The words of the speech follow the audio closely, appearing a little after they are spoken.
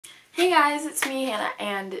Hey guys, it's me, Hannah,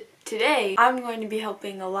 and today I'm going to be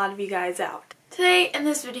helping a lot of you guys out. Today in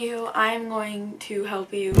this video, I'm going to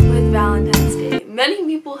help you with Valentine's Day. Many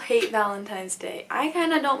people hate Valentine's Day. I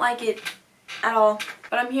kind of don't like it at all,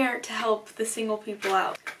 but I'm here to help the single people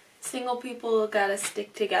out. Single people gotta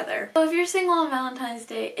stick together. So if you're single on Valentine's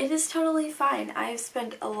Day, it is totally fine. I've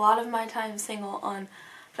spent a lot of my time single on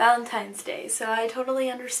Valentine's Day, so I totally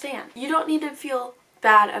understand. You don't need to feel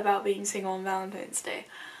bad about being single on Valentine's Day.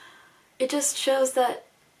 It just shows that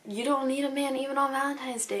you don't need a man even on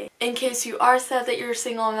Valentine's Day. In case you are sad that you're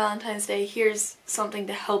single on Valentine's Day, here's something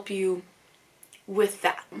to help you with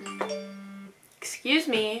that. Excuse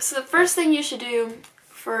me. So the first thing you should do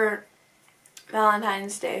for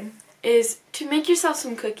Valentine's Day is to make yourself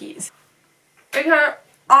some cookies. Because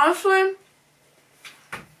honestly,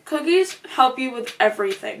 cookies help you with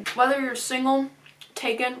everything. Whether you're single,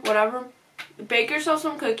 taken, whatever, bake yourself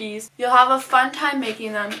some cookies. You'll have a fun time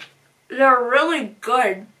making them. They're really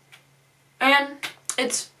good. And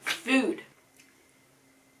it's food.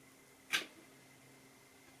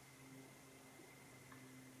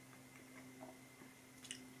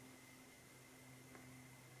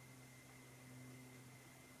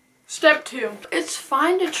 Step 2. It's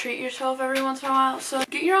fine to treat yourself every once in a while, so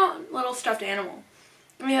get your own little stuffed animal.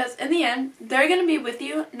 Because in the end, they're going to be with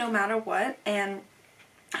you no matter what, and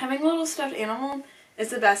having a little stuffed animal is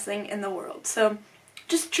the best thing in the world. So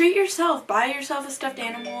just treat yourself. Buy yourself a stuffed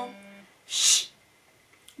animal.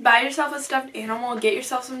 Buy yourself a stuffed animal. Get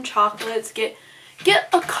yourself some chocolates. Get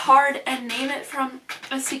a card and name it from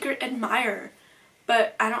a secret admirer.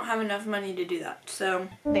 But I don't have enough money to do that, so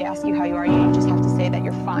they ask you how you are, you just have to say that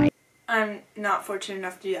you're fine. I'm not fortunate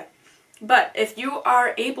enough to do that. But if you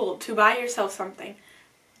are able to buy yourself something,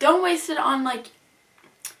 don't waste it on like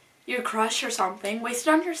your crush or something. Waste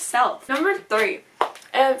it on yourself. Number 3,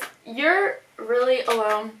 if you're really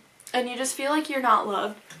alone and you just feel like you're not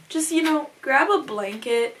loved, just, grab a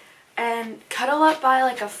blanket and cuddle up by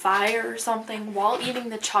like a fire or something while eating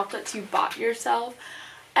the chocolates you bought yourself,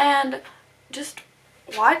 and just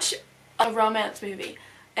watch a romance movie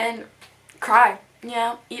and cry.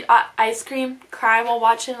 Eat ice cream, cry while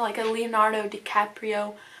watching like a Leonardo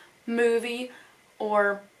DiCaprio movie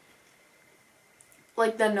or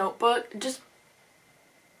like The Notebook.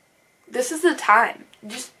 This is the time. You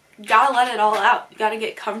just gotta let it all out. You gotta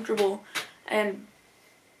get comfortable and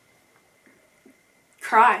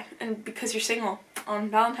cry, and because you're single on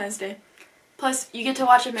Valentine's Day. Plus, you get to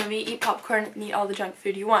watch a movie, eat popcorn, and eat all the junk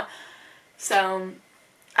food you want. So,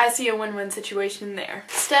 I see a win-win situation there.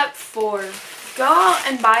 Step 4. Go out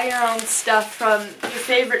and buy your own stuff from your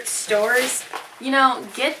favorite stores.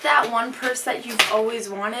 Get that one purse that you've always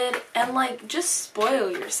wanted and just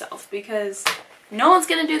spoil yourself, because no one's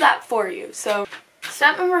gonna do that for you. So,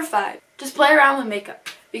 step number 5. Just play around with makeup,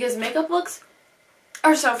 because makeup looks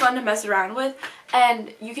are so fun to mess around with,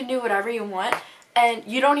 and you can do whatever you want, and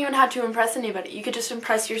you don't even have to impress anybody. You could just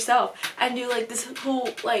impress yourself and do this cool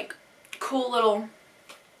little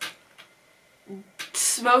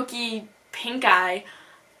smoky pink eye,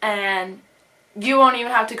 and you won't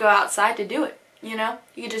even have to go outside to do it. You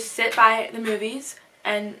could just sit by the movies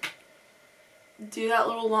and do that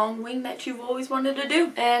little long wing that you've always wanted to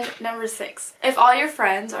do. And number 6, if all your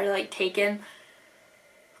friends are taken,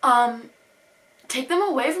 take them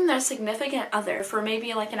away from their significant other for maybe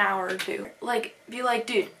an hour or 2. Be like,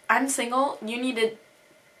 dude, I'm single, you need to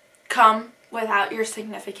come without your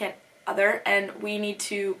significant other, and we need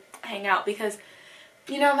to hang out, because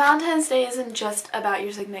Valentine's Day isn't just about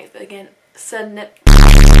your significant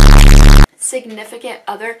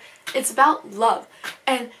other. It's about love,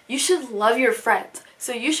 and you should love your friends,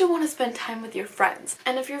 so you should want to spend time with your friends.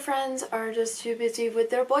 And if your friends are just too busy with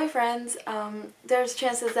their boyfriends, there's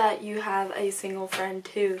chances that you have a single friend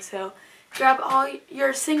too. So grab all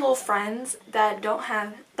your single friends that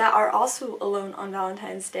are also alone on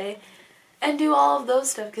Valentine's Day, and do all of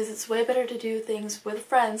those stuff, because it's way better to do things with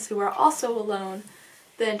friends who are also alone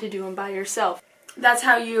than to do them by yourself. That's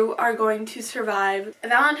how you are going to survive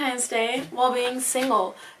Valentine's Day while being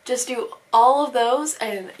single. Just do all of those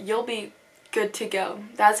and you'll be good to go.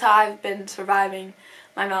 That's how I've been surviving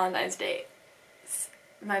my Valentine's Day.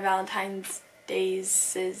 My Valentine's days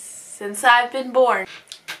since I've been born.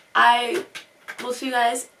 I will see you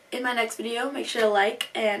guys in my next video. Make sure to like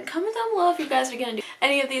and comment down below if you guys are going to do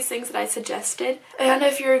any of these things that I suggested. And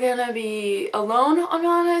if you're going to be alone on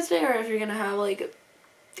Valentine's Day, or if you're going to have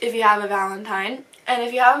if you have a Valentine. And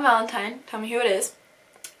if you have a Valentine, tell me who it is.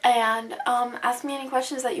 And ask me any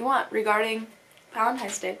questions that you want regarding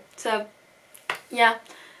Valentine's Day. So, yeah.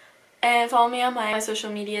 And follow me on my social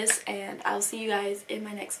medias, and I'll see you guys in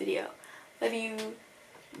my next video. Love you.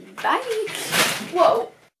 Bye.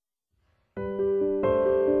 Whoa.